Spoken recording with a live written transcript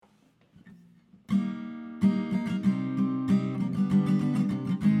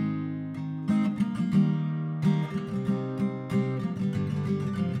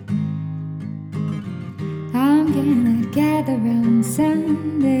gonna gather round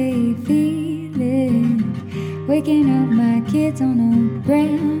Sunday feeling, waking up my kids on a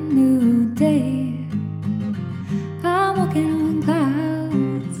brand new day. I'm walking on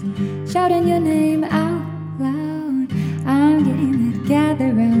clouds, shouting your name out loud. I'm gonna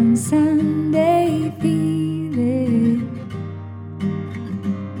gather round Sunday feeling.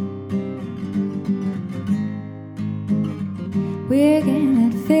 We're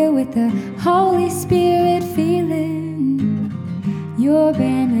getting filled with the Holy Spirit feeling. Your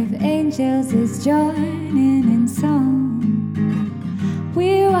band of angels is joining in song.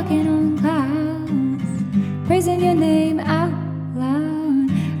 We're walking on clouds, praising your name out loud.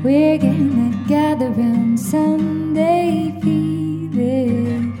 We're gonna gather round Sunday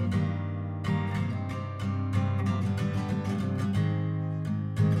feeling.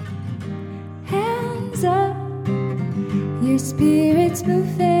 Hands up, your spirit's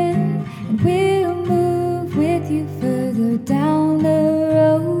moving, and we'll move with you further down the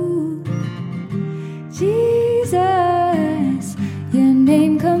road. Jesus, your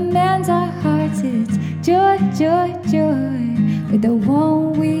name commands our hearts. It's joy, joy, joy with the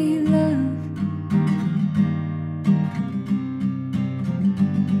one we love.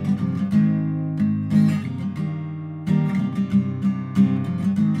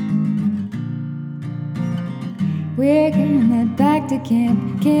 We're gonna head back to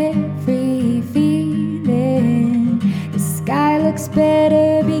camp, carefree feeling. The sky looks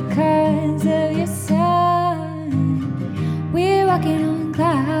better because of your sun. We're walking on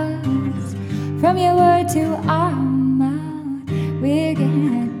clouds, from your word to our mouth. We're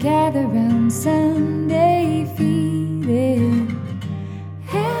gonna gather round Sunday feeling.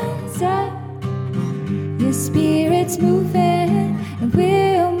 Hands up, your spirit's moving, and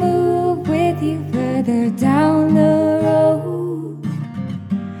we'll move with you further down the road.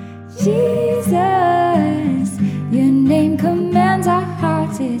 Jesus, your name commands our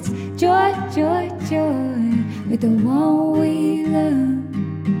hearts. It's joy, joy, joy with the one we love.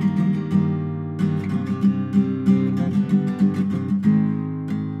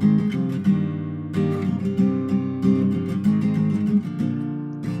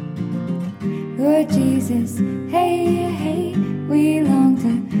 Lord Jesus, hey, hey, we long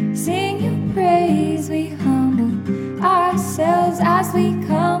to sing your praise. We humble ourselves as we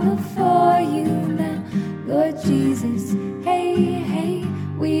come before you now. Lord Jesus, hey, hey,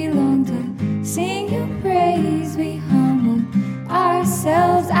 we long to sing your praise. We humble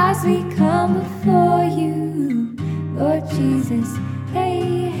ourselves as we come before you. Lord Jesus,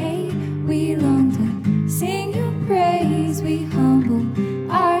 hey, hey, we long to sing your praise. We humble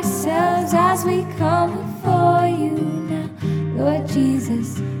ourselves as we come before you now. Lord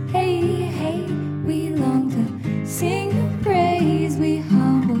Jesus, hey, hey, we long to sing your praise. We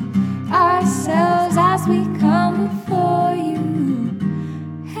humble ourselves as we come before you.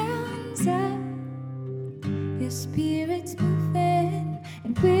 Hands up, your spirit's moving,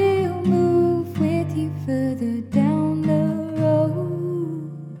 and we'll move with you further down the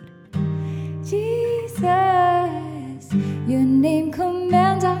road. Jesus, your name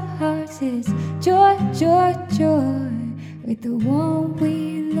commands our hearts. It's joy, joy, joy with the one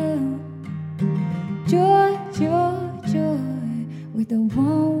we love. Joy, joy, joy with the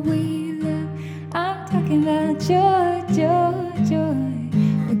one we love. I'm talking about joy.